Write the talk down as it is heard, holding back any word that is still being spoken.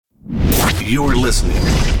You're listening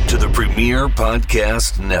to the Premier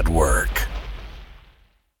Podcast Network.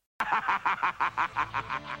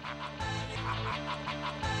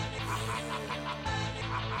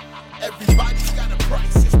 Everybody's got a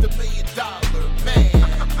price, it's the $1 million man.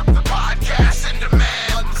 Podcast in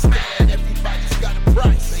demand. Understand, everybody's got a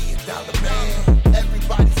price. $1 million man.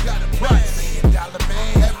 Everybody's got a price. $1 million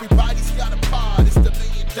man. Everybody's got a pod, it's the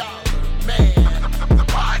 $1 million man.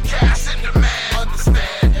 Podcast in demand.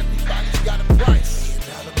 Understand, everybody's got a price.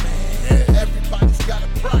 $1 million man. Everybody's got a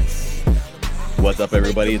price. What's up,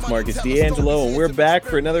 everybody? It's Marcus D'Angelo, and we're back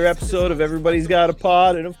for another episode of Everybody's Got a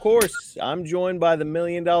Pod. And of course, I'm joined by the $1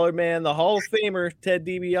 million man, the Hall of Famer, Ted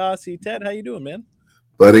DiBiase. Ted, how you doing, man?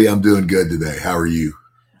 Buddy, I'm doing good today. How are you?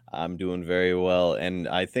 I'm doing very well, and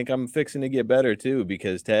I think I'm fixing to get better too,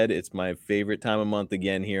 because Ted, it's my favorite time of month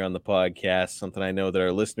again here on the podcast, something I know that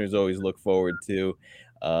our listeners always look forward to.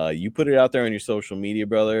 You put it out there on your social media,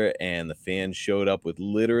 brother, and the fans showed up with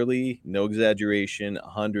literally, no exaggeration,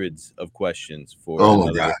 hundreds of questions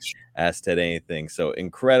for Ask Ted Anything. So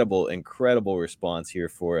incredible response here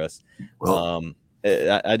for us. Well,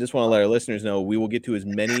 I just want to let our listeners know we will get to as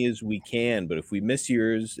many as we can, but if we miss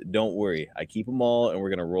yours, don't worry. I keep them all, and we're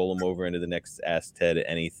going to roll them over into the next Ask Ted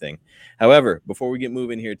Anything. However, before we get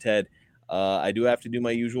moving here, Ted, I do have to do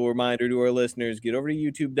my usual reminder to our listeners. Get over to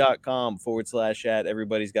youtube.com/@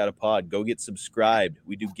 Everybody's Got a Pod. Go get subscribed.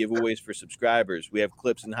 We do giveaways for subscribers. We have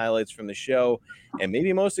clips and highlights from the show. And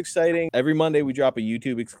maybe most exciting, every Monday we drop a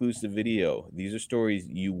YouTube exclusive video. These are stories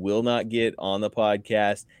you will not get on the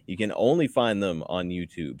podcast. You can only find them on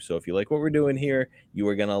YouTube. So if you like what we're doing here, you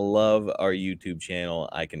are going to love our YouTube channel.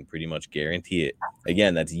 I can pretty much guarantee it.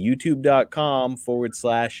 Again, that's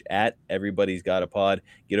youtube.com/@ Everybody's Got a Pod.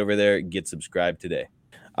 Get over there, get subscribed today.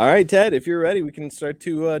 All right, Ted, if you're ready, we can start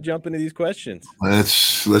to jump into these questions.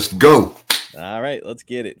 Let's go. All right, let's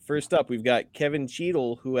get it. First up, we've got Kevin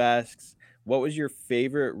Cheadle, who asks, what was your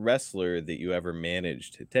favorite wrestler that you ever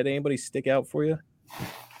managed? Ted, anybody stick out for you?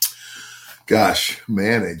 Gosh,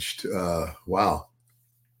 managed. Wow.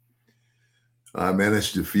 I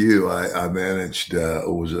managed a few. I managed.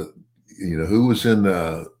 Who was in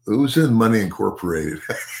Money Incorporated?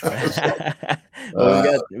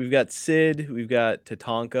 Well, we've got Sid, we've got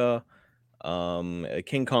Tatanka,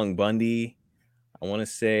 King Kong Bundy. I want to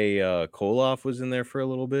say Koloff was in there for a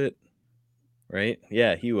little bit, right?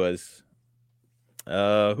 Yeah, he was.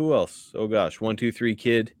 Who else? Oh gosh, 1-2-3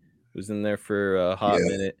 Kid was in there for a hot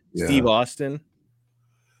minute. Yeah. Steve Austin.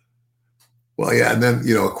 Well, yeah, and then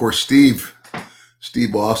of course Steve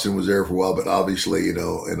Austin was there for a while, but obviously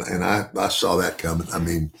and I saw that coming. I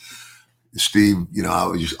mean, Steve,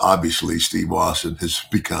 obviously Steve Austin has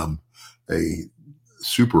become a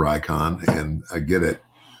super icon, and I get it.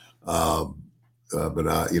 But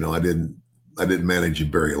I didn't manage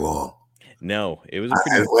him very long. No, it was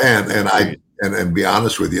and be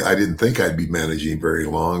honest with you, I didn't think I'd be managing very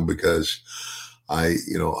long because I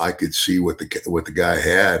could see what the guy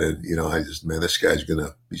had, and this guy's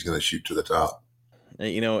he's gonna shoot to the top.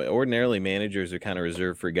 Ordinarily managers are kind of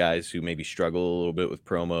reserved for guys who maybe struggle a little bit with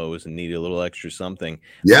promos and need a little extra something.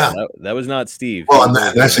 Yeah, that was not Steve. Well, and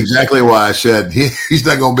that's exactly why I said he's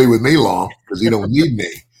not going to be with me long, because he don't need me.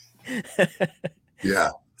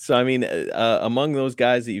 Yeah. So, I mean, among those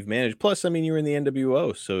guys that you've managed, plus, I mean, you were in the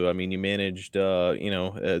NWO. So, I mean, you managed,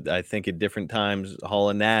 I think at different times, Hall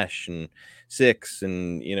and Nash and Six,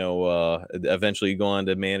 and, eventually you go on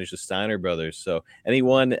to manage the Steiner brothers. So any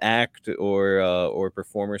one act or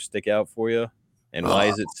performer stick out for you? And why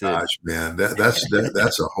is it Sid? Gosh, man,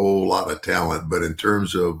 that's a whole lot of talent. But in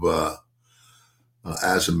terms of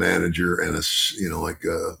as a manager and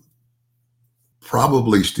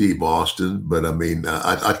probably Steve Austin, but I mean,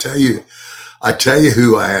 I tell you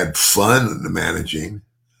who I had fun managing,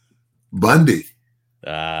 Bundy.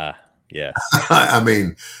 Yes. I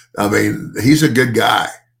mean, he's a good guy.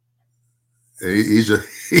 He's a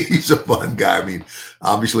fun guy. I mean,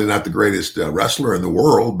 obviously not the greatest wrestler in the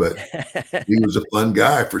world, but he was a fun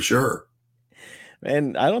guy for sure.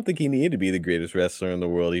 And I don't think he needed to be the greatest wrestler in the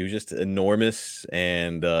world. He was just enormous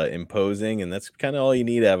and imposing, and that's kind of all you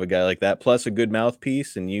need to have a guy like that. Plus a good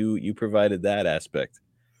mouthpiece, and you provided that aspect.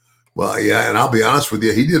 Well, yeah, and I'll be honest with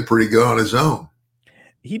you, he did pretty good on his own.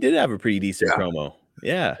 He did have a pretty decent promo.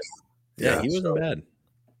 Yeah, he wasn't bad.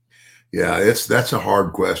 Yeah, that's a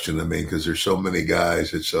hard question. I mean, because there's so many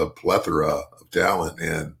guys, it's a plethora of talent,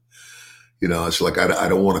 and it's like I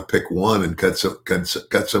don't want to pick one and cut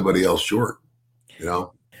somebody else short.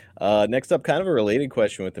 Next up, kind of a related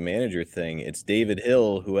question with the manager thing. It's David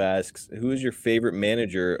Hill who asks, who is your favorite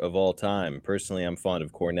manager of all time? Personally, I'm fond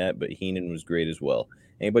of Cornette, but Heenan was great as well.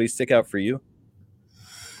 Anybody stick out for you?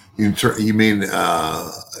 You mean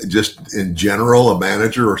just in general, a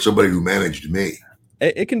manager or somebody who managed me?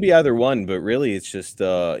 It can be either one, but really it's just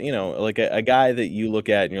like a guy that you look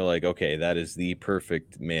at and you're like, okay, that is the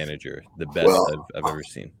perfect manager, the best Well, I've ever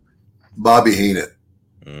seen. Bobby Heenan.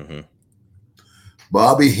 Hmm.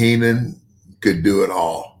 Bobby Heenan could do it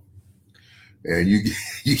all, and you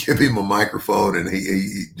give him a microphone and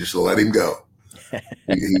he just let him go.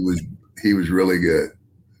 he was really good,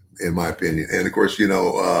 in my opinion. And of course,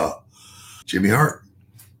 Jimmy Hart.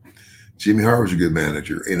 Jimmy Hart was a good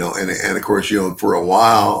manager, and of course, for a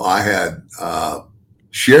while I had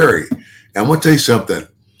Sherry. And I'm gonna tell you something.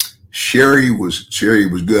 Sherry was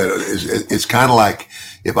good. It's kind of like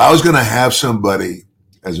if I was going to have somebody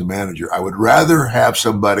as a manager, I would rather have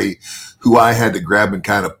somebody who I had to grab and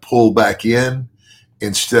kind of pull back in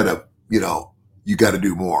instead of you got to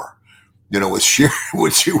do more. With Sherry,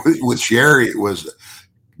 with Sherry, it was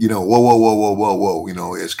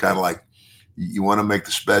whoa. It's kind of like you want to make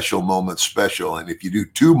the special moments special, and if you do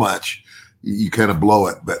too much, you kind of blow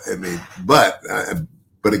it. But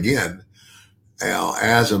again.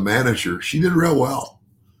 As a manager, she did real well.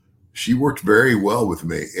 She worked very well with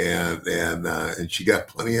me, and she got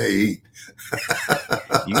plenty of heat.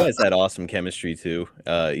 You guys had awesome chemistry too.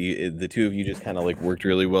 The two of you just kind of like worked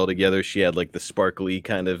really well together. She had like the sparkly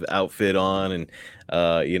kind of outfit on, and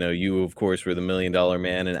you of course were the $1 Million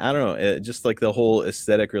Man, and I don't know, just like the whole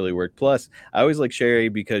aesthetic really worked. Plus, I always like Sherry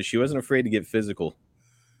because she wasn't afraid to get physical.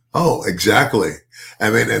 Oh, exactly. I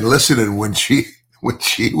mean, and listening when she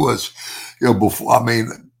was, before. I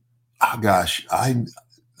mean, oh gosh, I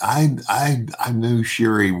knew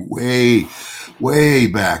Sherry way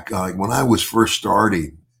back, like when I was first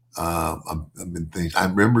starting. I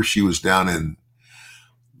remember she was in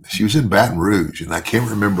Baton Rouge, and I can't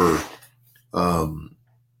remember.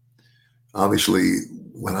 Obviously,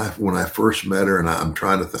 when I first met her, and I'm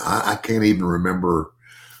trying to, I can't even remember,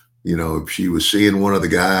 if she was seeing one of the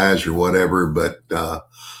guys or whatever. But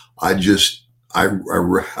I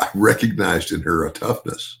recognized in her a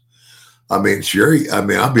toughness. I mean, Sherry. I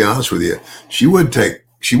mean, I'll be honest with you. She wouldn't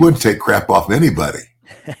take crap off anybody.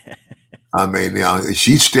 I mean,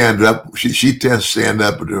 she'd stand up. She'd stand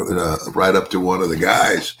up right up to one of the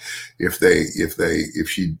guys if they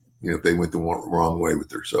went the wrong way with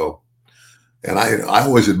her. So, and I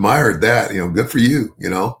always admired that. Good for you.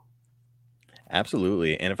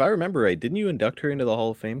 Absolutely. And if I remember right, didn't you induct her into the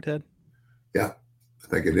Hall of Fame, Ted? Yeah, I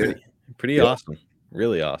think I did. Pretty awesome.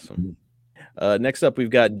 Really awesome. Next up, we've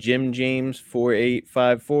got Jim James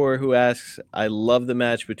 4854 who asks, I love the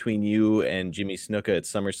match between you and Jimmy Snuka at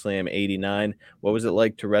SummerSlam 89. What was it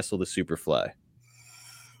like to wrestle the Superfly?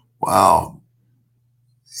 Wow.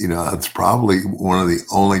 That's probably one of the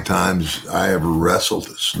only times I ever wrestled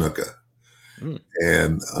Snuka.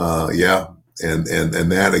 And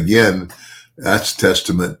and that again, that's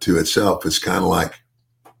testament to itself. It's kind of like,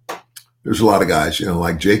 there's a lot of guys,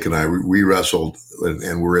 like Jake and I, we wrestled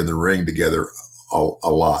and we're in the ring together a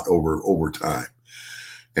lot over time.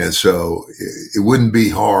 And so it wouldn't be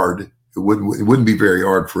hard. It wouldn't be very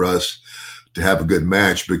hard for us to have a good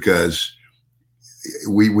match because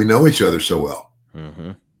we know each other so well,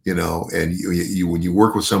 and you when you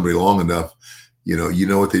work with somebody long enough, you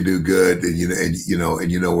know what they do good, and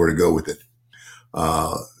you know where to go with it.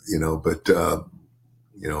 But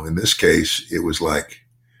in this case, it was like,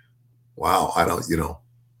 wow, I don't, you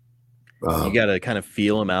got to kind of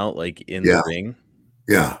feel him out like in the ring.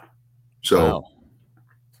 Yeah. So wow.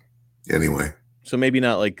 Anyway. So maybe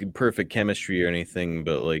not like perfect chemistry or anything,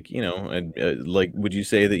 but like, like, would you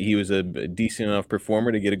say that he was a decent enough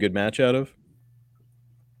performer to get a good match out of?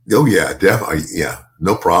 Oh yeah, definitely. Yeah.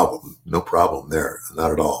 No problem. No problem there.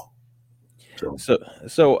 Not at all.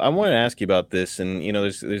 So I want to ask you about this, and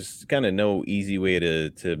there's kind of no easy way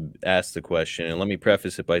to ask the question. And let me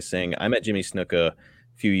preface it by saying I met Jimmy Snuka a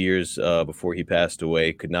few years before he passed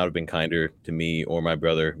away. Could not have been kinder to me or my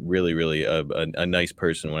brother. Really, really a nice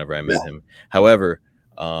person whenever I met him. However,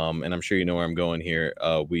 and I'm sure you know where I'm going here.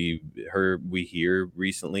 We hear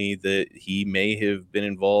recently that he may have been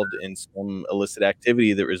involved in some illicit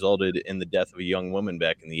activity that resulted in the death of a young woman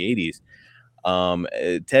back in the 80s.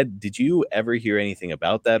 Ted, did you ever hear anything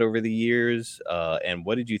about that over the years? And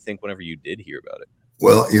what did you think whenever you did hear about it?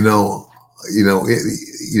 Well,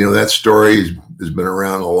 that story has been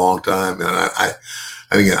around a long time, and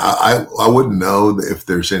I wouldn't know if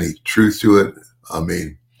there's any truth to it. I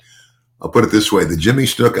mean, I'll put it this way: the Jimmy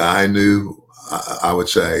Snuka I knew, I would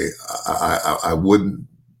say I wouldn't.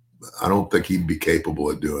 I don't think he'd be capable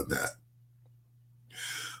of doing that.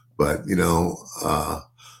 But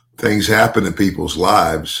things happen in people's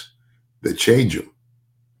lives that change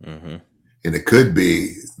them. And it could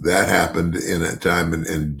be that happened in a time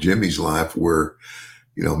in Jimmy's life where,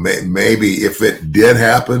 you know, maybe if it did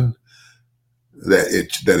happen, that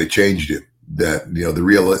it changed him. That, you know,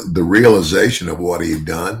 the realization of what he had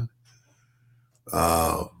done.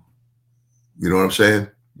 You know what I'm saying?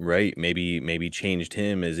 Right. Maybe changed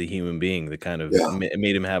him as a human being. That kind of Yeah.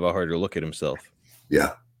 made him have a harder look at himself.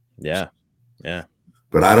 Yeah. Yeah. Yeah.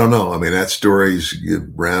 But I don't know. I mean, that story's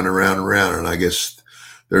round and round and round, and I guess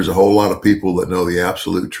there's a whole lot of people that know the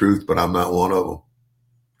absolute truth, but I'm not one of them.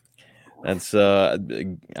 That's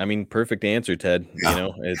I mean, perfect answer, Ted. Yeah. You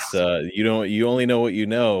know, it's you only know what you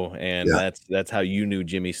know, and Yeah. that's how you knew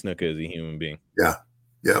Jimmy Snuka as a human being. Yeah.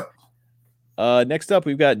 Yep. Next up,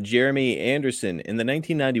 we've got Jeremy Anderson. In the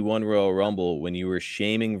 1991 Royal Rumble, when you were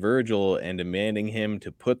shaming Virgil and demanding him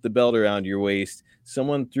to put the belt around your waist,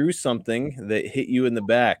 someone threw something that hit you in the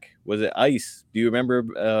back. Was it ice? Do you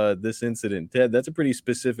remember this incident, Ted? That's a pretty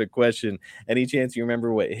specific question. Any chance you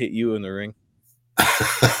remember what hit you in the ring?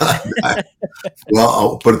 Well,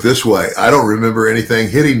 I'll put it this way: I don't remember anything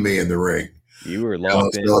hitting me in the ring. You were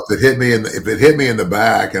locked in. So if it hit me in the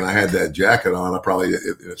back, and I had that jacket on, I probably,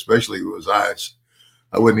 especially if it was ice,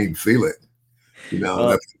 I wouldn't even feel it. You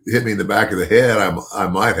know, if it hit me in the back of the head, I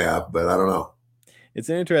might have, but I don't know. It's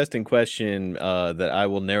an interesting question that I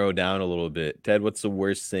will narrow down a little bit. Ted, what's the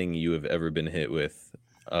worst thing you have ever been hit with,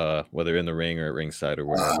 whether in the ring or at ringside or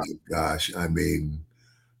wherever? Gosh, I mean,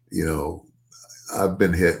 you know, I've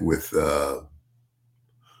been hit with,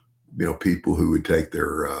 you know, people who would take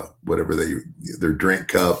their whatever their drink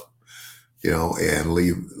cup, you know, and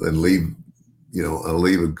leave you know,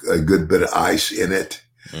 leave a good bit of ice in it.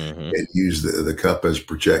 Mhm. And use the cup as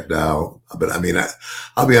projectile. But I mean,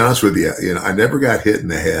 I'll be honest with you, you know, I never got hit in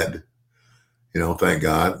the head, you know, thank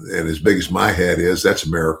God. And as big as my head is, that's a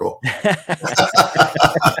miracle.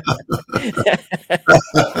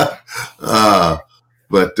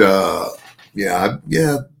 But yeah,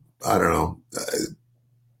 I don't know.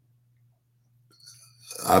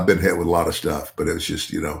 I've been hit with a lot of stuff, but it's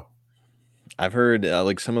just, you know. I've heard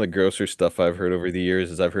like some of the grosser stuff I've heard over the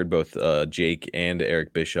years is I've heard both Jake and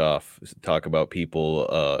Eric Bischoff talk about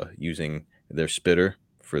people using their spitter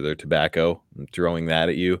for their tobacco and throwing that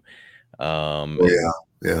at you.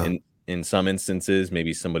 Yeah. In some instances,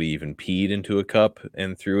 maybe somebody even peed into a cup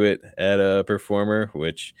and threw it at a performer,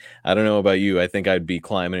 which I don't know about you. I think I'd be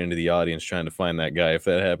climbing into the audience trying to find that guy if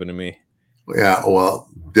that happened to me. Yeah, well,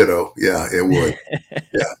 ditto. Yeah, it would.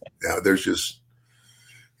 Yeah. There's just,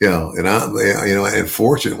 you know, and you know, and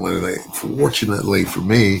fortunately for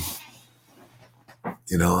me,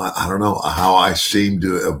 you know, I don't know how I seem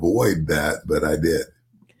to avoid that, but I did.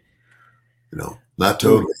 You know, not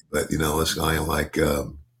totally, but you know, it's kind of like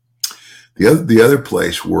the other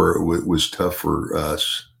place where it was tough for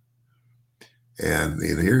us. And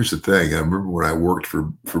you know, here's the thing: I remember when I worked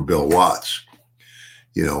for Bill Watts.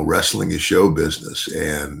 You know, wrestling is show business,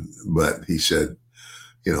 but he said,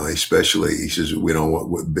 you know, especially he says, we don't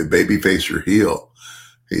want babyface or heel.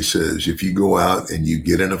 He says, if you go out and you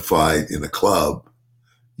get in a fight in a club,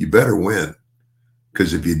 you better win,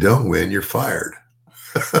 because if you don't win, you're fired.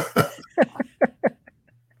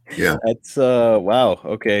 Yeah, that's wow.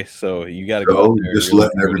 Okay, so you got to go out there. Just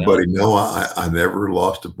letting everybody know, I never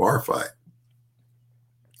lost a bar fight.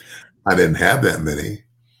 I didn't have that many.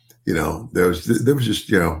 You know, there was just,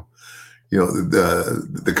 you know,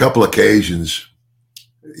 the couple occasions,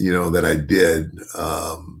 you know, that I did,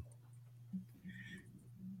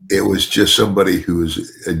 it was just somebody who was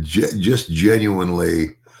just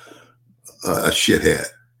genuinely a shithead,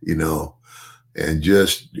 you know, and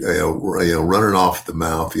just, you know, running off the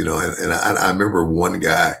mouth, you know, and I remember one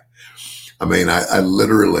guy, I mean, I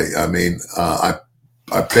literally, I mean, I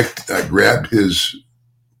grabbed his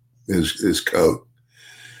coat.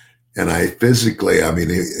 And I physically, I mean,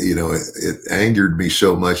 you know, it angered me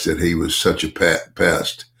so much that he was such a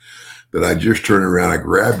pest that I just turned around, I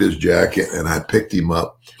grabbed his jacket and I picked him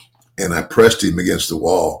up and I pressed him against the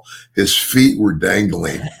wall. His feet were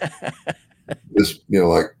dangling this, you know,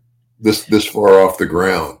 like this far off the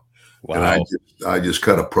ground. Wow. And I just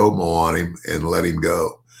cut a promo on him and let him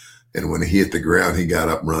go. And when he hit the ground, he got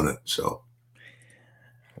up running. So.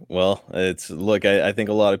 Well, I think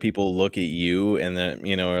a lot of people look at you and then,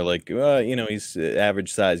 you know, are like, you know, he's an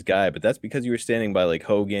average sized guy, but that's because you were standing by like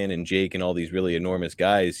Hogan and Jake and all these really enormous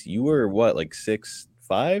guys. You were what, like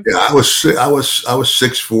 6'5"? Yeah, I was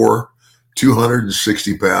 6'4",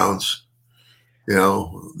 260 pounds. You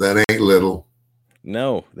know, that ain't little.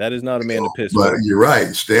 No, that is not a man to piss. But you're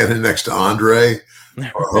right. Standing next to Andre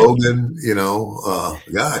or Hogan, you know,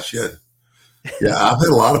 gosh, yeah. Yeah, I've had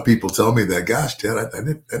a lot of people tell me that. Gosh, Ted, I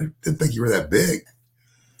didn't think you were that big.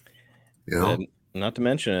 You know, Not to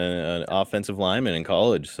mention an offensive lineman in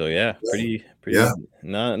college. So yeah, pretty Yeah.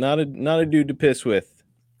 not a dude to piss with.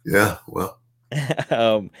 yeah. Well,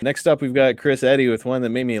 Next up, we've got Chris Eddy with one that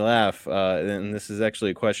made me laugh, and this is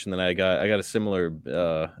actually a question that I got a similar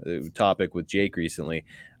topic with Jake recently.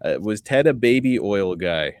 Was Ted a baby oil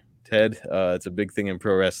guy? Ted, it's a big thing in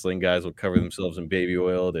pro wrestling. Guys will cover themselves in baby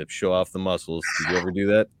oil to show off the muscles. Did you ever do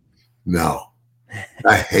that? no,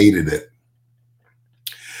 I hated it.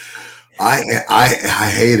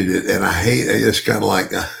 I hated it, and it's kind of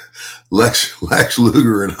like Lex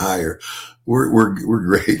Luger and I we're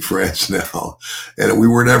great friends now, and we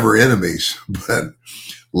were never enemies. But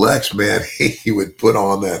Lex, man, he would put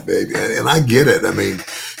on that baby, and I get it. I mean,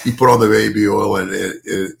 he put on the baby oil and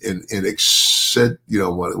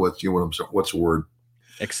what's the word?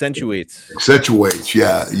 Accentuates.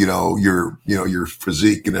 Yeah, your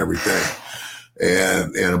physique and everything.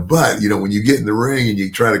 But when you get in the ring and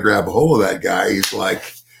you try to grab a hold of that guy, he's like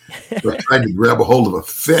trying to grab a hold of a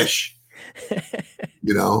fish.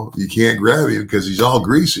 You can't grab him because he's all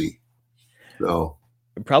greasy. So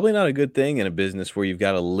Probably not a good thing in a business where you've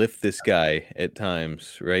got to lift this guy at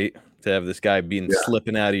times, right? To have this guy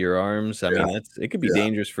slipping out of your arms. I mean, it could be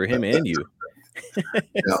dangerous for him and you.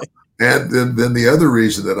 Yeah. And then the other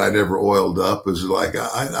reason that I never oiled up is like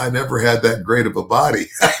I never had that great of a body.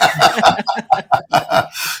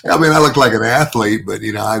 I mean, I looked like an athlete, but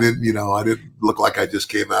I didn't look like I just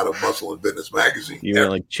came out of Muscle and Fitness magazine. You were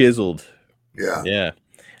like chiseled. Yeah. Yeah.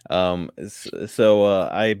 So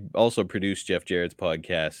I also produced Jeff Jarrett's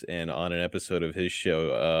podcast, and on an episode of his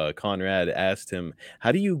show, Conrad asked him,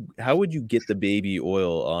 how would you get the baby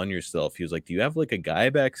oil on yourself? He was like, do you have like a guy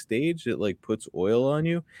backstage that like puts oil on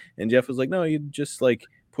you? And Jeff was like, no, you just like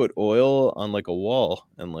put oil on like a wall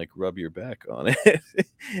and like rub your back on it.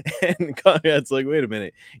 And Conrad's like, wait a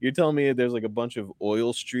minute, you're telling me there's like a bunch of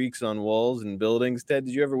oil streaks on walls and buildings? Ted,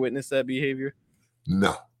 did you ever witness that behavior?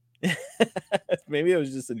 No. Maybe it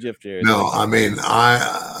was just a Jeff Jarrett. No, I mean,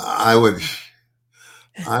 I would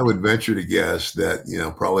venture to guess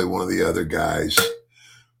that probably one of the other guys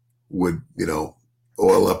would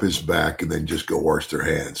oil up his back and then just go wash their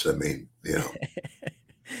hands. I mean, that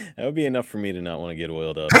would be enough for me to not want to get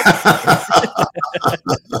oiled up. I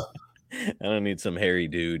don't need some hairy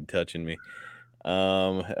dude touching me.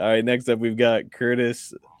 All right, next up we've got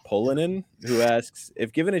Curtis Polinen, who asks,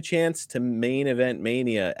 if given a chance to main event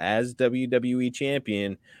Mania as WWE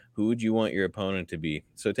champion, who would you want your opponent to be?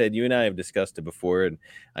 So Ted, you and I have discussed it before, and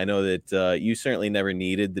I know that you certainly never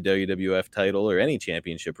needed the WWF title or any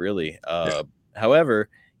championship really. However,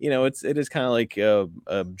 it is kind of like a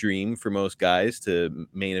dream for most guys to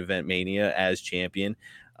main event Mania as champion.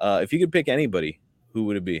 If you could pick anybody, who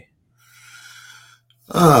would it be?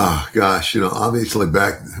 Oh gosh, obviously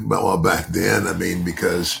back then, I mean,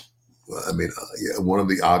 because one of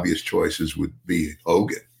the obvious choices would be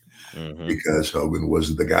Hogan, because Hogan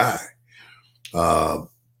was the guy,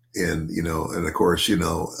 and of course, and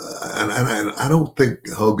I don't think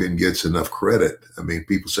Hogan gets enough credit. I mean,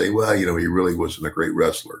 people say, well, he really wasn't a great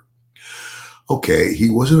wrestler. Okay, he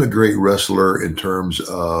wasn't a great wrestler in terms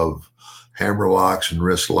of hammer locks and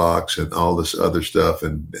wrist locks and all this other stuff,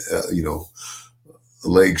 and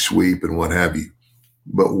leg sweep and what have you.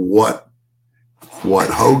 But what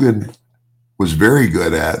Hogan was very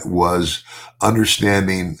good at was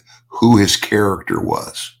understanding who his character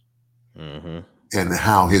was, and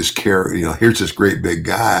how his character, here's this great big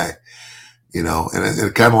guy, and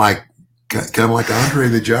kind of like Andre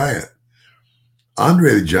the Giant.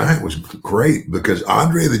 Andre the Giant was great because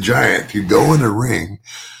Andre the Giant could go in the ring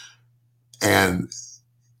and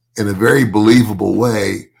in a very believable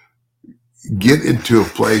way get into a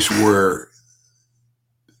place where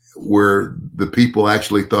the people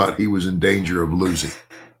actually thought he was in danger of losing.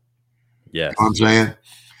 Yeah. You know what I'm saying?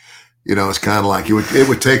 It's kind of like it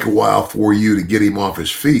would take a while for you to get him off his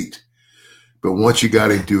feet. But once you got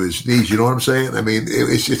him to his knees, you know what I'm saying? I mean,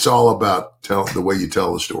 it's all about the way you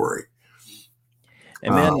tell the story.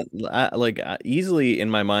 And man, easily in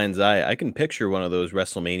my mind's eye, I can picture one of those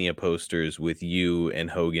WrestleMania posters with you and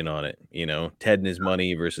Hogan on it. Ted and his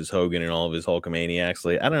money versus Hogan and all of his Hulkamaniacs.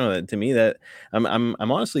 Like, I don't know. To me, that I'm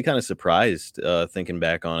honestly kind of surprised, thinking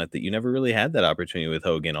back on it, that you never really had that opportunity with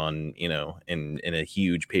Hogan on, in a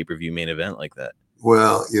huge pay-per-view main event like that.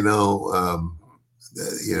 Well, and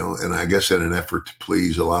I guess in an effort to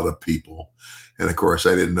please a lot of people, and of course,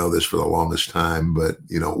 I didn't know this for the longest time, but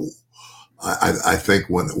I think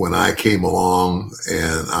when I came along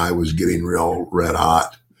and I was getting real red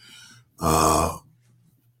hot,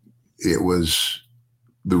 it was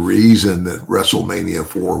the reason that WrestleMania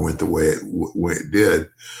 4 went the way it did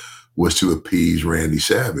was to appease Randy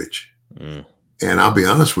Savage. Mm. And I'll be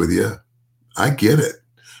honest with you, I get it.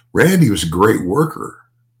 Randy was a great worker,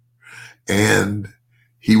 and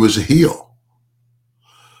he was a heel.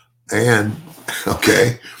 And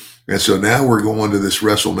okay, and so now we're going to this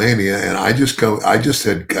WrestleMania, and I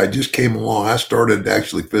just came along. I started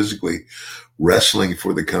actually physically wrestling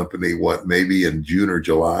for the company, maybe in June or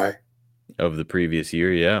July Of the previous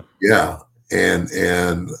year, yeah. Yeah. And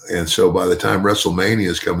so by the time WrestleMania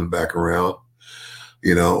is coming back around,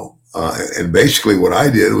 and basically what I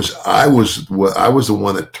did was I was the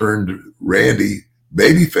one that turned Randy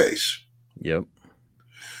babyface, Yep.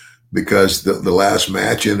 because the last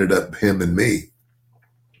match ended up him and me.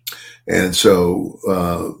 And so,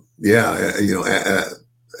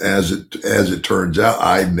 as it turns out,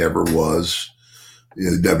 I never was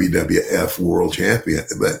the WWF World Champion.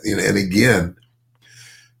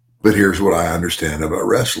 But here's what I understand about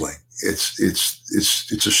wrestling: it's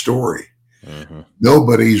a story. Mm-hmm.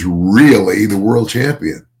 Nobody's really the world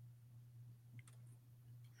champion.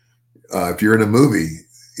 If you're in a movie,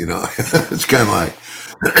 it's kind of like,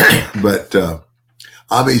 but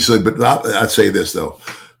obviously, but I'd say this though: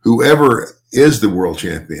 whoever is the world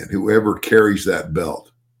champion, whoever carries that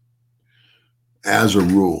belt, as a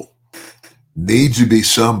rule, needs to be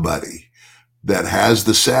somebody that has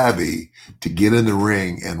the savvy to get in the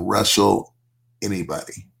ring and wrestle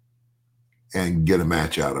anybody and get a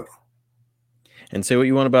match out of them. And say what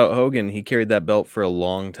you want about Hogan, he carried that belt for a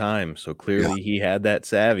long time, so clearly he had that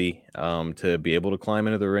savvy to be able to climb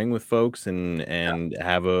into the ring with folks and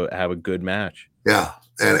have a good match. Yeah,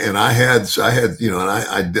 and I had I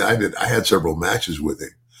had several matches with him.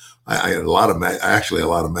 I had a lot of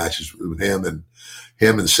matches with him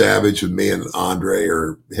and Savage, and me and Andre,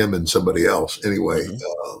 or him and somebody else. Anyway,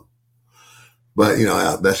 but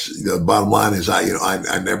that's the bottom line is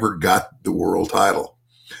I never got the world title.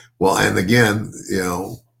 Well, and again,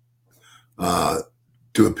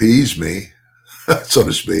 to appease me, so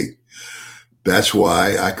to speak, that's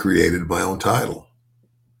why I created my own title.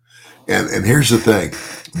 And here's the thing: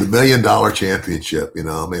 the $1 Million Championship.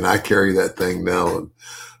 I carry that thing now,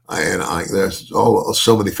 and there's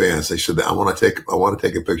so many fans. They said that I want to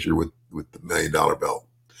take a picture with the $1 Million belt,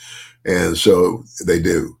 and so they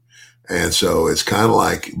do. And so it's kind of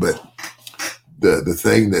like, but the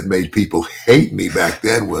thing that made people hate me back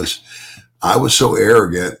then was I was so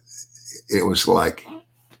arrogant. It was like,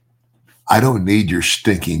 I don't need your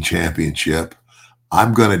stinking championship.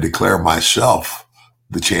 I'm going to declare myself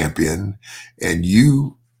the champion, and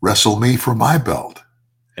you wrestle me for my belt.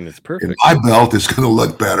 And it's perfect. And my belt is going to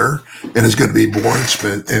look better, and it's going to be more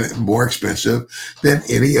expensive than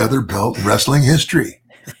any other belt in wrestling history.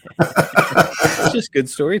 It's just good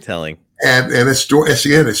storytelling. And it's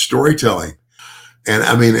storytelling. And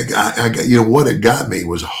I mean, what it got me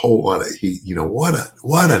was a whole lot of heat. What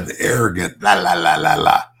an arrogant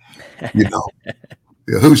la.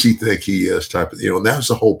 Who's he think he is type of, and that was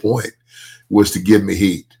the whole point, was to give me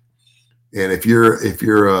heat. And if you're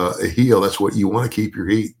a heel, that's what you want to keep your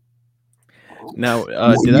heat. Now,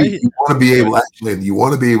 you want to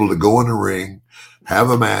be able to go in the ring,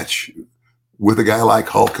 have a match with a guy like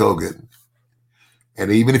Hulk Hogan,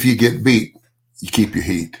 and even if you get beat, you keep your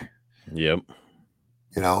heat. Yep.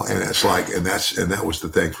 And it's like, and that was the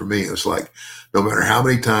thing for me. It's like, no matter how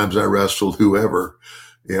many times I wrestled whoever,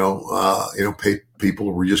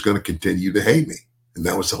 people were just going to continue to hate me. And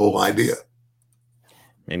that was the whole idea.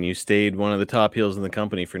 And you stayed one of the top heels in the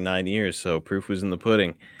company for 9 years, so proof was in the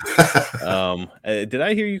pudding. Did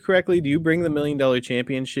I hear you correctly? Do you bring the $1 Million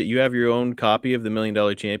Championship? You have your own copy of the $1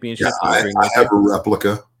 Million Championship? Yeah, I have a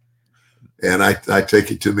replica, and I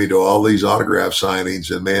take it to me to all these autograph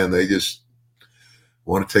signings, and man, they just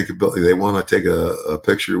want to take a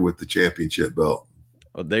picture with the championship belt.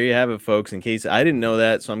 Well, there you have it, folks. In case I didn't know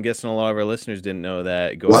that, so I'm guessing a lot of our listeners didn't know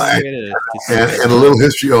that. Go ahead and a little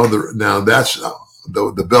history on that's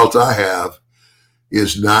the belt I have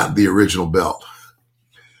is not the original belt.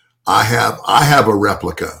 I have a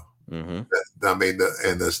replica. Mm-hmm. I mean,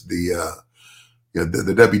 the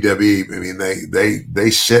WWE. I mean, they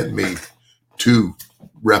sent me 2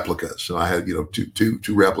 replicas, so I had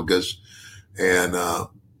two replicas. And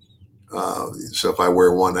so if I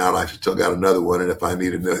wear one out, I still got another one. And if I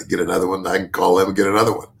need to get another one, I can call them and get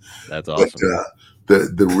another one. That's awesome.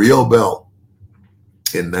 But the real belt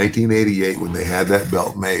in 1988, when they had that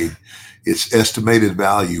belt made, its estimated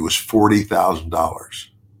value was $40,000.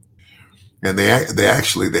 And they had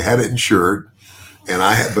it insured. And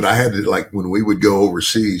I had to, like, when we would go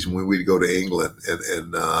overseas, when we'd go to England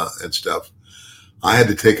and stuff, I had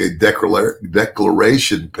to take a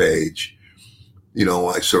declaration page,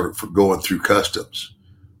 like sort of for going through customs.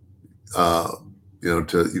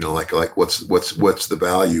 like what's the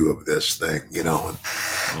value of this thing, and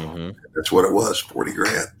that's what it was, 40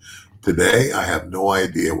 grand. Today, I have no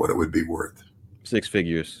idea what it would be worth. 6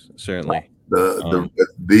 figures, certainly. The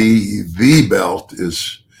belt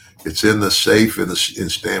it's in the safe in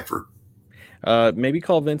Stanford. Maybe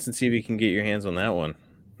call Vince and see if you can get your hands on that one.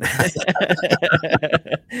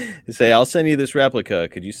 Say, I'll send you this replica.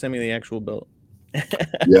 Could you send me the actual belt?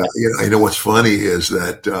 Yeah, what's funny is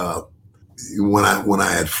that when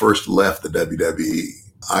I had first left the WWE,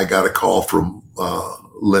 I got a call from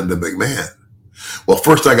Linda McMahon. Well,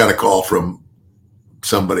 first I got a call from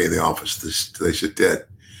somebody in the office. They said, "Ted,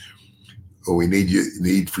 we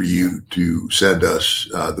need for you to send us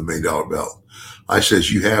the $1 million belt." I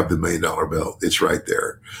says, "You have the $1 million belt. It's right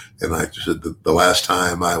there." And I said, the last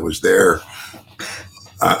time I was there,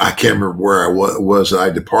 I can't remember where I was. I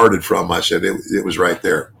departed from. I said it was right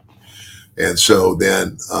there. And so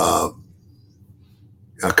then a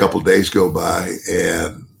couple of days go by,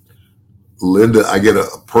 and I get a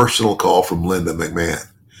personal call from Linda McMahon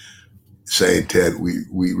saying, "Ted, we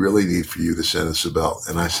really need for you to send us a belt."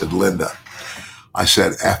 And I said, "Linda," I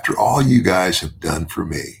said, "after all you guys have done for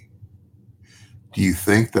me, do you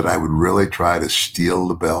think that I would really try to steal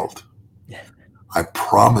the belt? I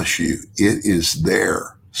promise you, it is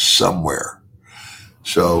there somewhere."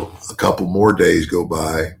 So a couple more days go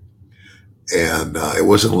by, and it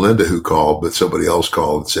wasn't Linda who called, but somebody else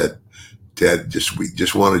called and said, "Ted, we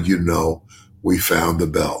just wanted you to know we found the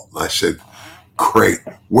belt." And I said, "Great.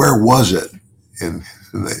 Where was it?" And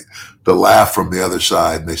the laugh from the other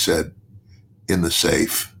side, and they said, "In the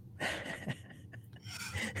safe."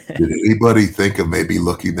 Did anybody think of maybe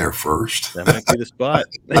looking there first? That might be the spot.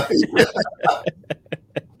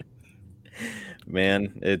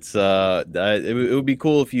 Man, it's it would be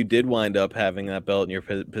cool if you did wind up having that belt in your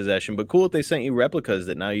possession, but cool if they sent you replicas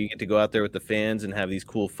that now you get to go out there with the fans and have these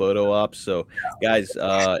cool photo ops. So guys,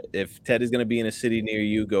 if Ted is going to be in a city near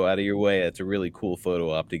you, go out of your way. That's a really cool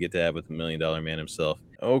photo op to get to have with the $1 million man himself.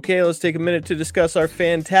 Okay, let's take a minute to discuss our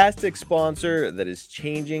fantastic sponsor that is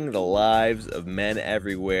changing the lives of men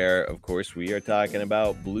everywhere. Of course, we are talking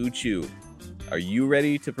about Blue Chew. Are you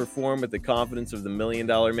ready to perform with the confidence of the $1 million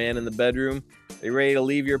man in the bedroom? Are you ready to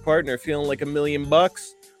leave your partner feeling like $1 million?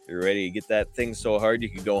 You're ready to get that thing so hard you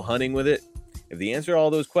could go hunting with it? If the answer to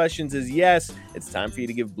all those questions is yes, it's time for you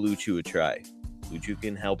to give Blue Chew a try. Blue Chew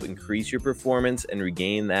can help increase your performance and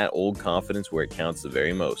regain that old confidence where it counts the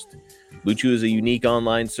very most. Blue Chew is a unique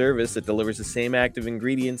online service that delivers the same active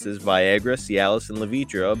ingredients as Viagra, Cialis, and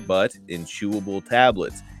Levitra, but in chewable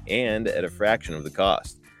tablets and at a fraction of the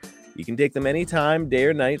cost. You can take them anytime, day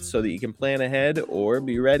or night, so that you can plan ahead or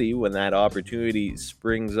be ready when that opportunity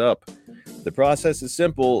springs up. The process is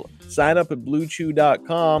simple. Sign up at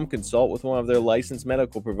BlueChew.com, consult with one of their licensed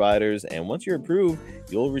medical providers, and once you're approved,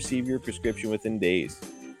 you'll receive your prescription within days.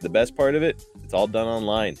 The best part of it, it's all done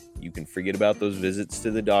online. You can forget about those visits to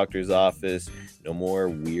the doctor's office, no more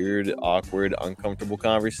weird, awkward, uncomfortable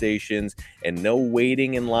conversations, and no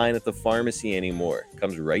waiting in line at the pharmacy anymore. It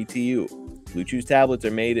comes right to you. Blue Chew's tablets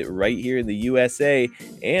are made right here in the USA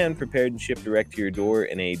and prepared and shipped direct to your door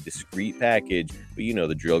in a discreet package. But you know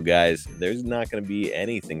the drill, guys. There's not going to be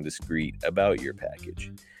anything discreet about your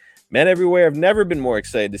package. Men everywhere have never been more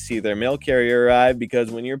excited to see their mail carrier arrive,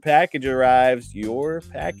 because when your package arrives, your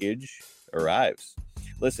package arrives.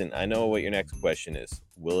 Listen, I know what your next question is.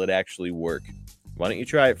 Will it actually work? Why don't you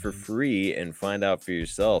try it for free and find out for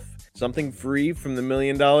yourself? Something free from the $1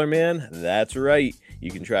 million man? That's right. You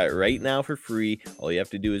can try it right now for free. All you have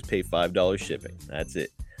to do is pay $5 shipping. That's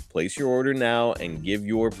it. Place your order now and give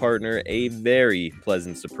your partner a very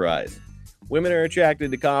pleasant surprise. Women are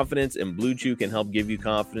attracted to confidence, and Blue Chew can help give you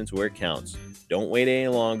confidence where it counts. Don't wait any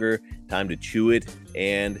longer. Time to chew it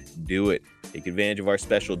and do it. Take advantage of our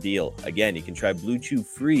special deal. Again, you can try Blue Chew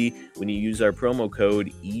free when you use our promo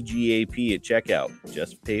code EGAP at checkout.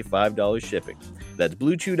 Just pay $5 shipping. That's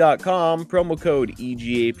BlueChew.com, promo code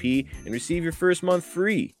EGAP, and receive your first month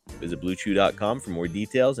free. Visit BlueChew.com for more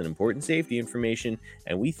details and important safety information,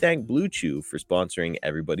 and we thank Blue Chew for sponsoring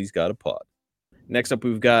Everybody's Got a Pod. Next up,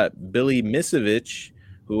 we've got Billy Misovich,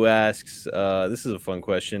 who asks, this is a fun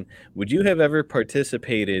question. Would you have ever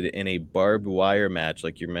participated in a barbed wire match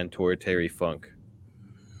like your mentor, Terry Funk?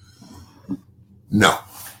 No.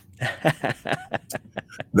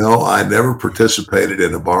 No, I never participated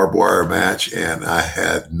in a barbed wire match, and I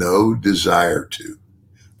had no desire to.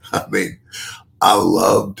 I mean, I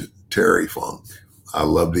loved Terry Funk. I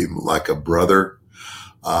loved him like a brother.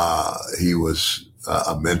 He was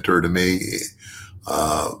a mentor to me.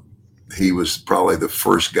 He was probably the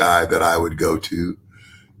first guy that I would go to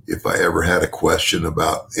if I ever had a question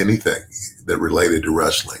about anything that related to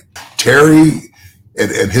wrestling. Terry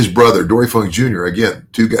and his brother, Dory Funk Jr., again,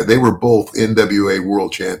 two guys, they were both NWA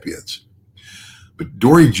world champions. But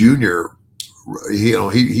Dory Jr.,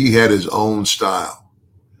 he had his own style.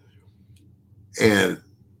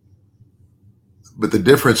 But the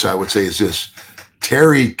difference, I would say, is this.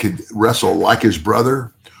 Terry could wrestle like his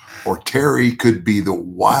brother, or Terry could be the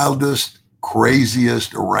wildest,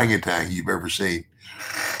 craziest orangutan you've ever seen.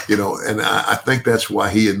 And I think that's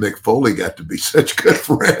why he and Mick Foley got to be such good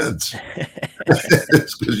friends.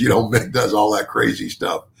 It's because, Mick does all that crazy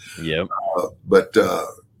stuff. Yep. But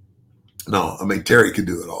no, I mean, Terry could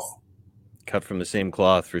do it all. Cut from the same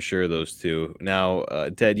cloth for sure, those two. Now,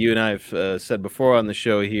 Ted, you and I have said before on the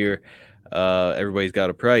show here, everybody's got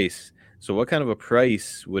a price. So what kind of a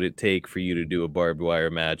price would it take for you to do a barbed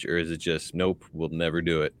wire match? Or is it just, nope, we'll never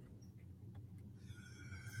do it?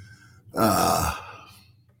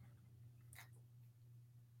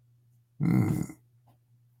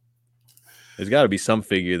 There's got to be some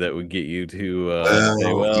figure that would get you to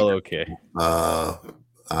say, well, okay.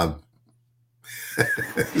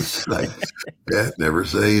 It's like, never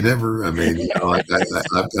say never. I mean,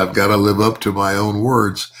 I've got to live up to my own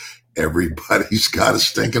words. Everybody's got a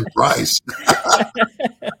stinking price.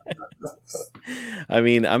 I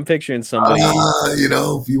mean, I'm picturing somebody.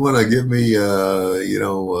 If you want to give me,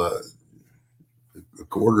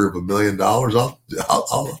 $250,000,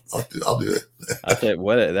 I'll do it. I'll tell you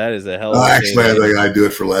what, that is a hell of a actually, I think I'd do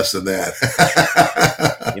it for less than that.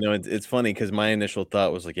 It's funny because my initial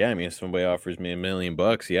thought was like, yeah, I mean, if somebody offers me $1 million,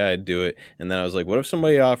 yeah, I'd do it. And then I was like, what if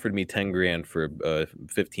somebody offered me $10,000 for a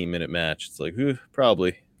 15-minute match? It's like,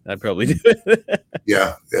 probably. I'd probably do it.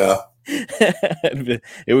 Yeah.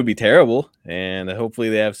 It would be terrible, and hopefully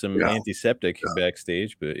they have some antiseptic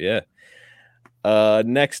backstage. But yeah.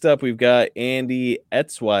 Next up, we've got Andy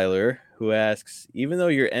Etzweiler, who asks, even though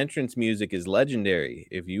your entrance music is legendary,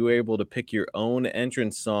 if you were able to pick your own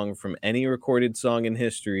entrance song from any recorded song in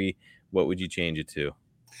history, what would you change it to?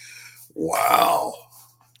 Wow.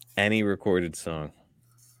 Any recorded song.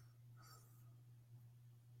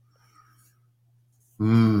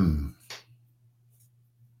 And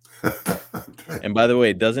by the way,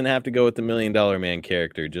 it doesn't have to go with the $1 Million Man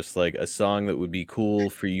character, just like a song that would be cool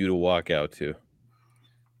for you to walk out to.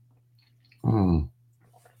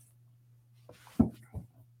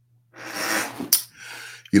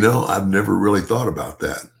 I've never really thought about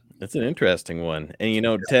that. That's an interesting one.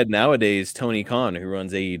 And, Ted, nowadays, Tony Khan, who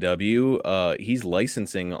runs AEW, he's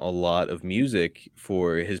licensing a lot of music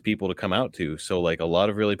for his people to come out to. So, like, a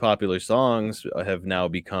lot of really popular songs have now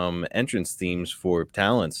become entrance themes for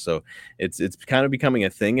talents. So it's kind of becoming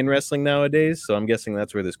a thing in wrestling nowadays. So I'm guessing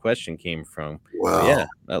that's where this question came from. Wow. Yeah.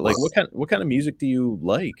 What kind of music do you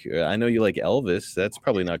like? I know you like Elvis. That's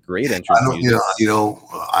probably not great entrance music.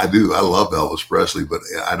 I do. I love Elvis Presley, but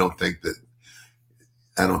I don't think that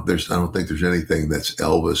I don't think there's anything that's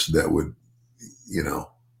Elvis that would,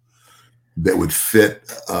 fit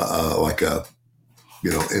like a,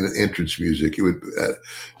 in an entrance music. It would,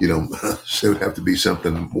 so it would have to be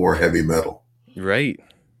something more heavy metal. Right.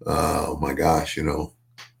 Oh my gosh,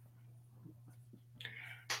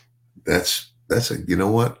 that's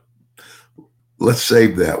what? Let's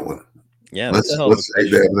save that one. Yeah, let's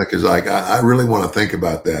save that one because I really want to think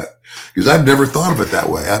about that because I've never thought of it that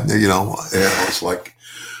way. It's like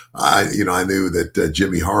I knew that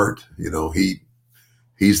Jimmy Hart,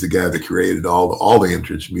 he's the guy that created all the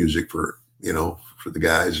entrance music for the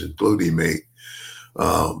guys, including me.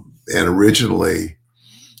 And originally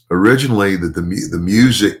the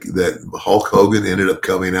music that Hulk Hogan ended up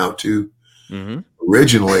coming out to.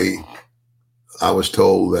 Originally, I was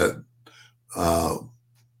told that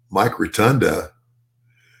Mike Rotunda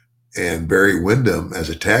and Barry Windham as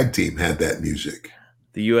a tag team had that music.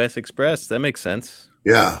 The U.S. Express. That makes sense.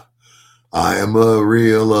 Yeah. I am a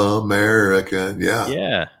real American. Yeah.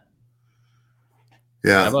 Yeah.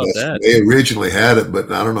 Yeah. How about that? They originally had it,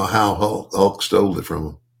 but I don't know how Hulk stole it from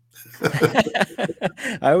them.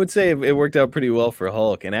 I would say it worked out pretty well for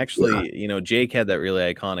Hulk. And actually, Jake had that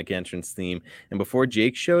really iconic entrance theme. And before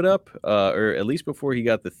Jake showed up, or at least before he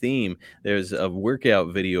got the theme, there's a workout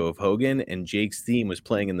video of Hogan, and Jake's theme was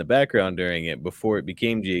playing in the background during it before it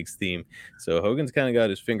became Jake's theme. So Hogan's kind of got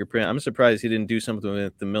his fingerprint. I'm surprised he didn't do something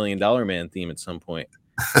with the $1 Million Man theme at some point.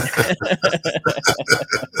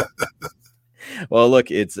 Well, look,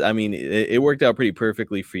 it worked out pretty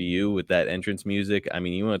perfectly for you with that entrance music. I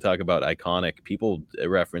mean, you want to talk about iconic. People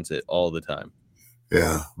reference it all the time.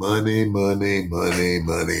 Yeah. Money, money, money,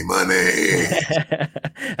 money, money.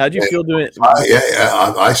 How'd you feel doing it?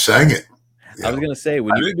 I sang it. I was going to say,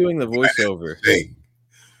 when you were doing the voiceover.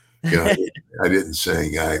 You know, I didn't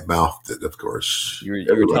sing. I mouthed it, of course. You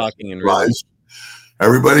were talking in rhythm.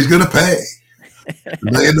 Everybody's going to pay. $1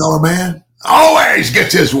 Million Man always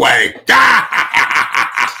gets his way.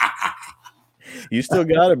 You still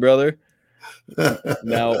got it, brother.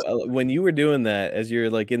 Now, when you were doing that, as you're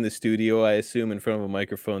like in the studio, I assume in front of a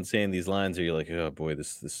microphone saying these lines, or you're like, oh boy,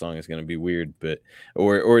 this song is going to be weird, but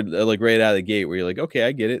or like right out of the gate where you're like, okay,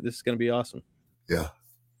 I get it, this is going to be awesome. Yeah.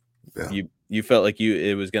 You felt like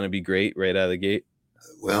it was going to be great right out of the gate.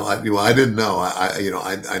 Well, I didn't know.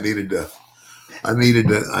 I needed to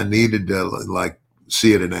like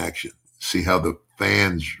see it in action, see how the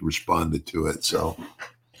fans responded to it. So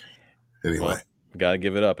anyway. Well, gotta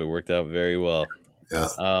give it up. It worked out very well.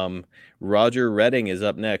 Yeah. Roger Redding is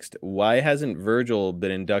up next. Why hasn't Virgil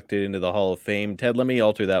been inducted into the Hall of Fame? Ted, let me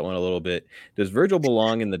alter that one a little bit. Does Virgil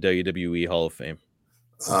belong in the WWE Hall of Fame?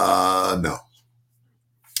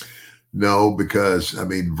 No, because I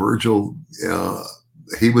mean, Virgil,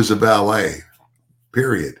 he was a valet,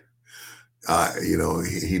 period.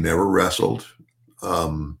 He never wrestled.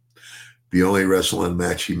 The only wrestling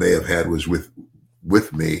match he may have had was with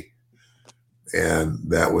me. And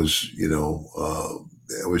that was,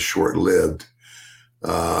 it was short-lived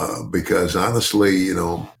because honestly,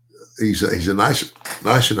 he's a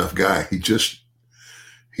nice enough guy. He's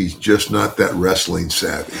just not that wrestling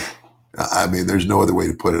savvy. I mean, there's no other way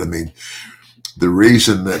to put it. I mean, the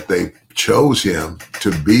reason that they chose him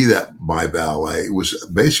to be my valet was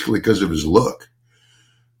basically because of his look,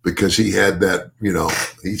 because he had that,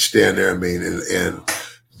 he'd stand there. I mean, and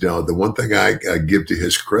the one thing I give to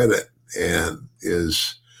his credit and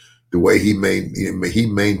is the way he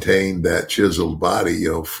maintained that chiseled body,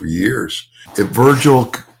 for years. If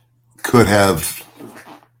Virgil could have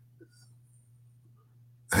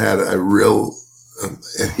had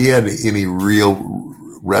if he had any real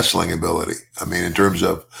wrestling ability, I mean, in terms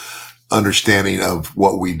of understanding of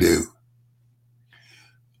what we do,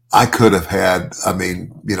 I could have had, I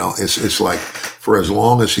mean, it's like for as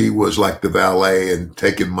long as he was like the valet and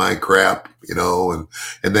taking my crap, and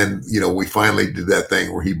then, we finally did that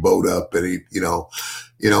thing where he bowed up and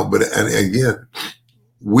and again,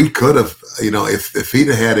 we could have, if he'd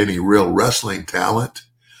have had any real wrestling talent,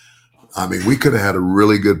 I mean, we could have had a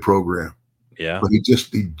really good program. Yeah. But he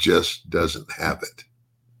just doesn't have it.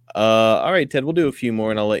 All right, Ted, we'll do a few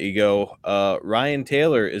more and I'll let you go. Ryan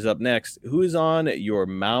Taylor is up next. Who is on your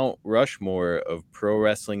Mount Rushmore of pro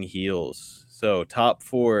wrestling heels? So top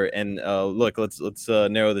 4, and look, let's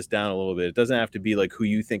narrow this down a little bit. It doesn't have to be like who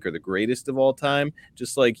you think are the greatest of all time.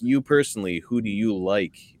 Just like you personally, who do you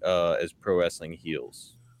like as pro wrestling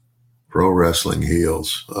heels? Pro wrestling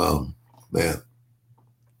heels, man.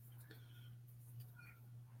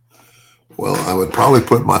 Well, I would probably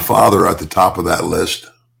put my father at the top of that list.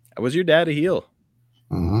 Was your dad a heel?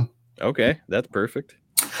 Mm-hmm. Okay, that's perfect.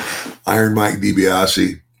 Iron Mike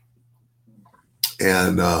DiBiase.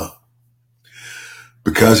 And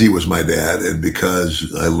because he was my dad and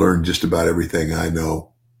because I learned just about everything I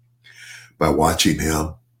know by watching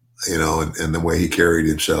him, and the way he carried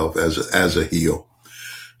himself as a heel.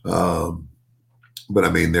 But I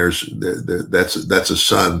mean, that's a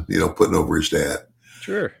son, putting over his dad.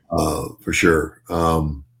 Sure. For sure.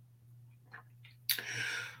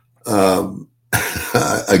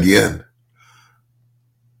 Again,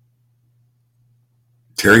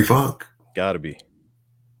 Terry Funk. Gotta be.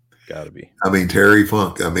 I mean, Terry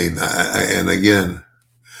Funk. I mean, and again,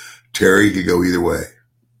 Terry could go either way.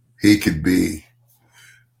 He could be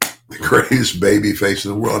the greatest baby face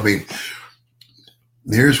in the world. I mean,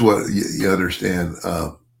 here's what you understand.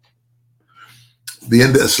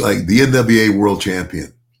 It's like the NWA World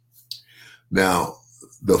Champion. Now,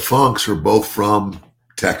 the Funks are both from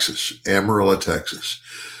Texas, Amarillo, Texas.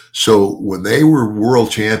 So when they were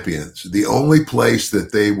world champions, the only place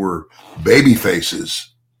that they were baby faces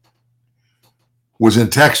was in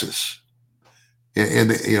Texas, in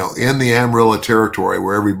the Amarillo territory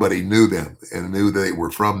where everybody knew them and knew they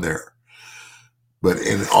were from there. But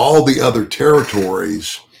in all the other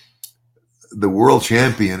territories, the world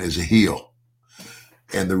champion is a heel.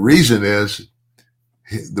 And the reason is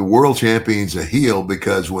the world champion's a heel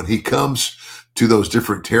because when he comes to those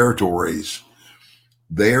different territories,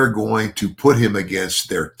 they are going to put him against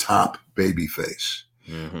their top babyface.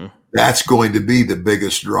 Mm-hmm. That's going to be the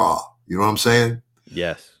biggest draw. You know what I'm saying?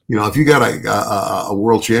 Yes. If you got a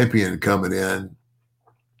world champion coming in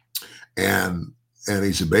and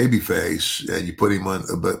he's a babyface and you put him on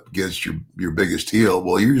against your biggest heel,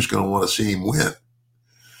 well, you're just going to want to see him win.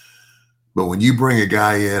 But when you bring a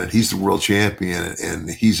guy in and he's the world champion and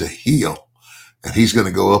he's a heel and he's going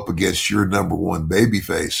to go up against your number one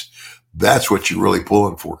babyface, that's what you're really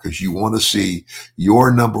pulling for, because you want to see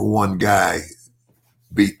your number one guy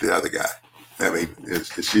beat the other guy. I mean,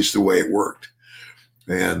 it's just the way it worked.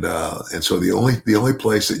 And so the only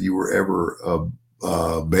place that you were ever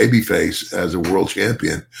babyface as a world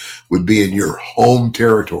champion would be in your home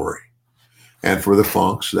territory. And for the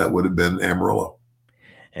Funks, that would have been Amarillo.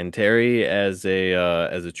 And Terry as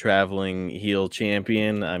a traveling heel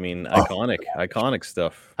champion, I mean, iconic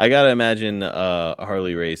stuff. I gotta imagine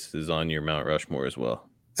Harley Race is on your Mount Rushmore as well.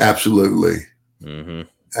 Absolutely. Mm-hmm.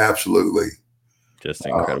 Absolutely. Just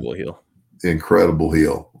an incredible heel. Incredible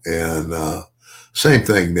heel. And same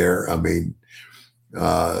thing there. I mean,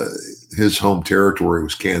 his home territory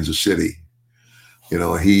was Kansas City. You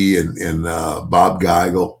know, he and Bob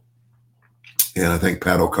Geigel and I think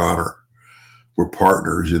Pat O'Connor were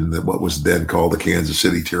partners in what was then called the Kansas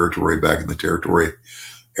City territory back in the territory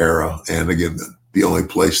era. And again, the only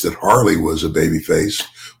place that Harley was a babyface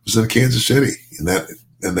was in Kansas City. It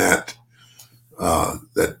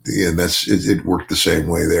worked the same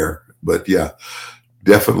way there. But yeah,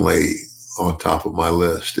 definitely on top of my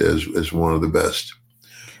list as one of the best.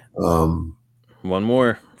 One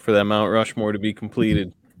more for that Mount Rushmore to be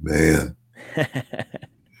completed. Man.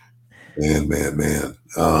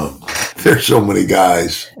 There's so many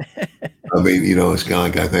guys. I mean, you know, it's kind of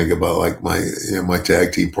like I think about like my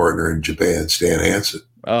tag team partner in Japan, Stan Hansen.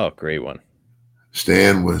 Oh, great one.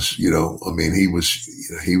 Stan was, you know, I mean, he was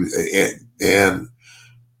and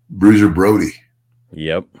Bruiser Brody.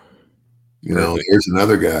 Yep. You know, here's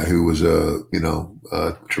another guy who was a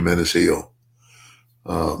tremendous heel.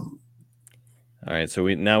 All right, so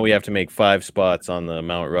we have to make 5 spots on the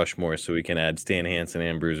Mount Rushmore so we can add Stan Hansen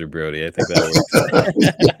and Bruiser Brody. I think that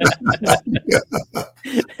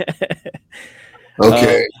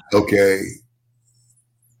works. Okay.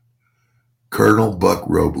 Colonel Buck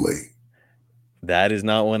Robley. That is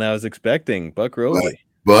not one I was expecting. Buck Robley.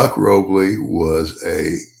 Buck Robley was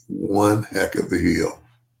a one heck of a heel.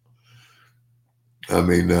 I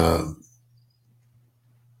mean,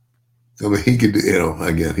 he could, you know,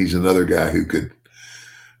 again, he's another guy who could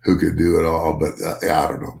do it all, but I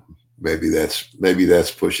don't know. Maybe that's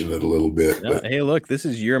pushing it a little bit. No, but, hey, look, this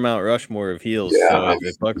is your Mount Rushmore of heels. Yeah, so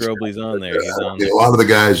if Buck Robley's on there, he's on there. A lot of the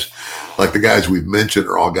guys, like the guys we've mentioned,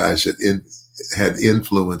 are all guys that had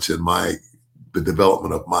influence in the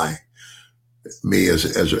development of me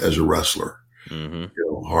as a wrestler. Mm-hmm. You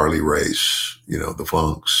know, Harley Race, you know, the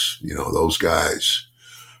Funks, you know, those guys.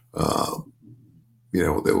 You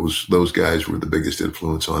know, those guys were the biggest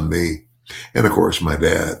influence on me, and of course my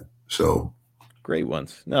dad. So great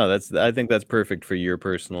ones. No, I think that's perfect for your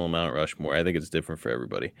personal Mount Rushmore. I think it's different for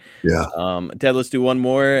everybody. Yeah. Ted, let's do one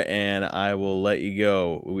more, and I will let you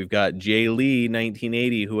go. We've got Jay Lee,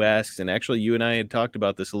 1980, who asks, and actually you and I had talked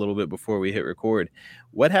about this a little bit before we hit record.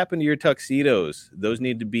 What happened to your tuxedos? Those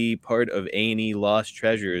need to be part of A&E Lost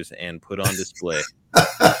Treasures and put on display.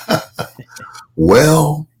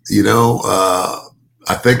 Well, you know,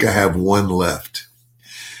 I think I have one left,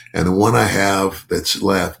 and the one I have that's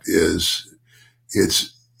left is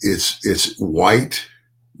it's white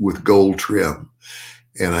with gold trim,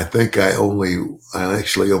 and I think I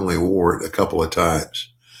actually only wore it a couple of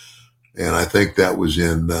times, and I think that was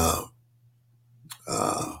in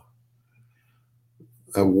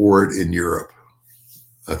I wore it in Europe.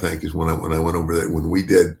 I think is when I went over there when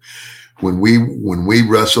we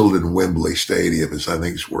wrestled in Wembley Stadium. I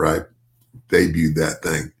think is where I debuted that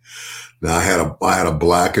thing. Now I had a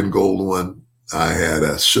black and gold one. I had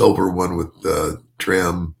a silver one with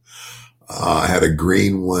trim. I had a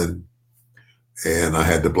green one, and I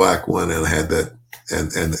had the black one, and I had that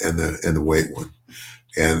and the white one.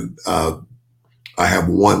 And I have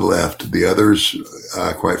one left. The others,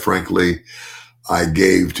 quite frankly, I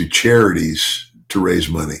gave to charities to raise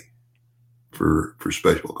money for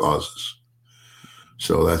special causes.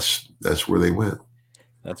 So that's where they went.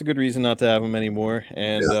 That's a good reason not to have them anymore.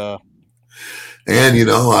 And and you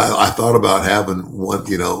know, I thought about having one.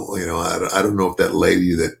 You know, I don't know if that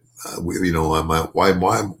lady that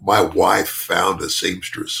my wife found a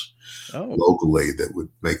seamstress locally that would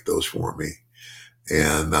make those for me,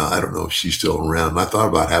 and I don't know if she's still around. And I thought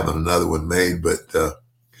about having another one made, but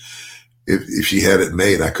if she had it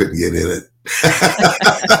made, I couldn't get in it.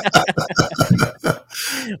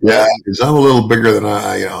 Yeah, because I'm a little bigger than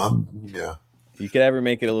yeah. You could ever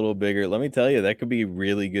make it a little bigger. Let me tell you, that could be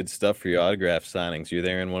really good stuff for your autograph signings. You're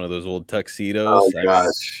there in one of those old tuxedos. Oh,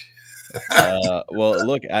 gosh. Well,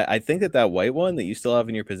 look, I think that white one that you still have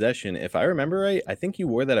in your possession, if I remember right, I think you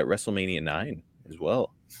wore that at WrestleMania 9 as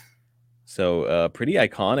well. So pretty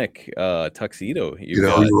iconic tuxedo. You're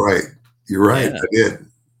right. You're right. Yeah. I did.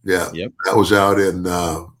 Yeah. Yep. That was out in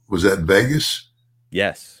Was that in Vegas?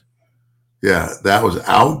 Yes. Yeah, that was an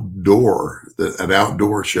outdoor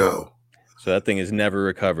show. So that thing is never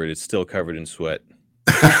recovered. It's still covered in sweat.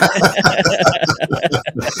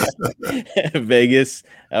 Vegas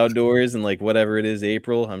outdoors and like whatever it is,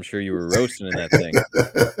 April. I'm sure you were roasting in that thing.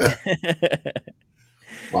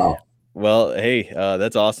 Wow. Well, hey,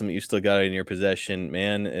 that's awesome that you still got it in your possession,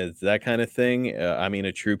 man. It's that kind of thing. I mean,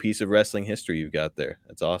 a true piece of wrestling history you've got there.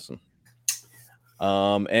 That's awesome.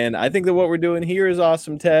 And I think that what we're doing here is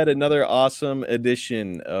awesome, Ted. Another awesome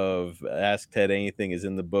edition of Ask Ted Anything is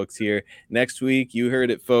in the books here. Next week, you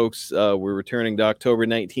heard it, folks. We're returning to October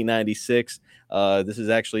 1996. This is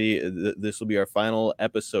actually, this will be our final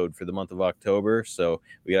episode for the month of October. So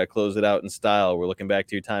we got to close it out in style. We're looking back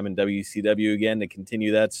to your time in WCW again to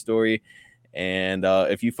continue that story. And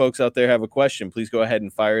if you folks out there have a question, please go ahead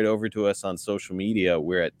and fire it over to us on social media.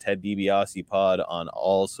 We're at Ted DiBiase Pod on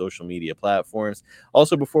all social media platforms.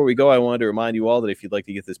 Also, before we go, I wanted to remind you all that if you'd like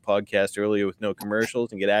to get this podcast earlier with no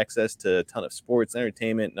commercials and get access to a ton of sports,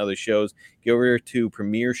 entertainment, and other shows, go over to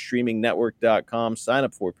PremierStreamingNetwork.com. Sign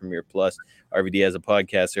up for Premier Plus. RVD has a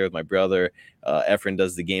podcast there with my brother. Efren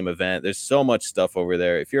does the game event. There's so much stuff over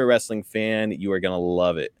there. If you're a wrestling fan, you are going to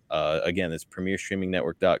love it. Again, it's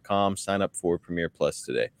PremierStreamingNetwork.com. Sign up for Premier Plus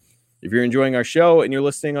today. If you're enjoying our show and you're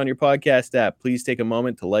listening on your podcast app, please take a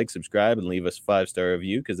moment to like, subscribe, and leave us a 5-star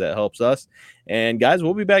review because that helps us. And guys,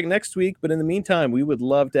 we'll be back next week. But in the meantime, we would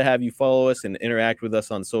love to have you follow us and interact with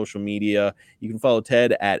us on social media. You can follow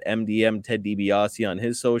Ted at MDM Ted DiBiase on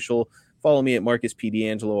his social. Follow me at Marcus P.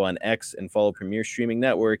 D'Angelo on X, and follow Premier Streaming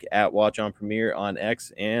Network at Watch on Premier on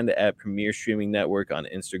X and at Premier Streaming Network on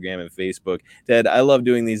Instagram and Facebook. Ted, I love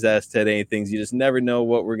doing these Ask Ted Anythings. You just never know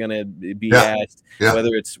what we're gonna be asked,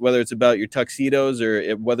 whether it's about your tuxedos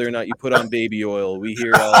or whether or not you put on baby oil. We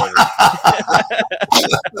hear all of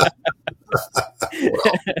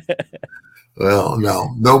it. Well,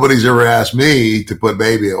 no, nobody's ever asked me to put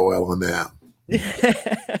baby oil in them.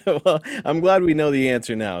 Well, I'm glad we know the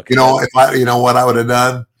answer now. You know, what I would have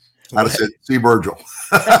done? I'd have said, "See Virgil."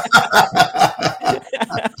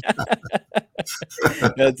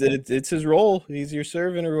 It's his role. He's your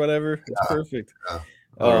servant or whatever. It's perfect.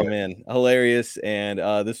 Oh man, hilarious! And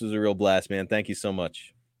this was a real blast, man. Thank you so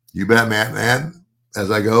much. You bet, man. And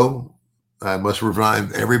as I go, I must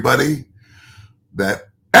remind everybody that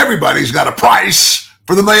everybody's got a price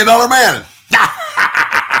for the $1 Million Man.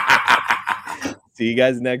 See you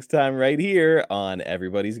guys next time right here on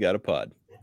Everybody's Got a Pod.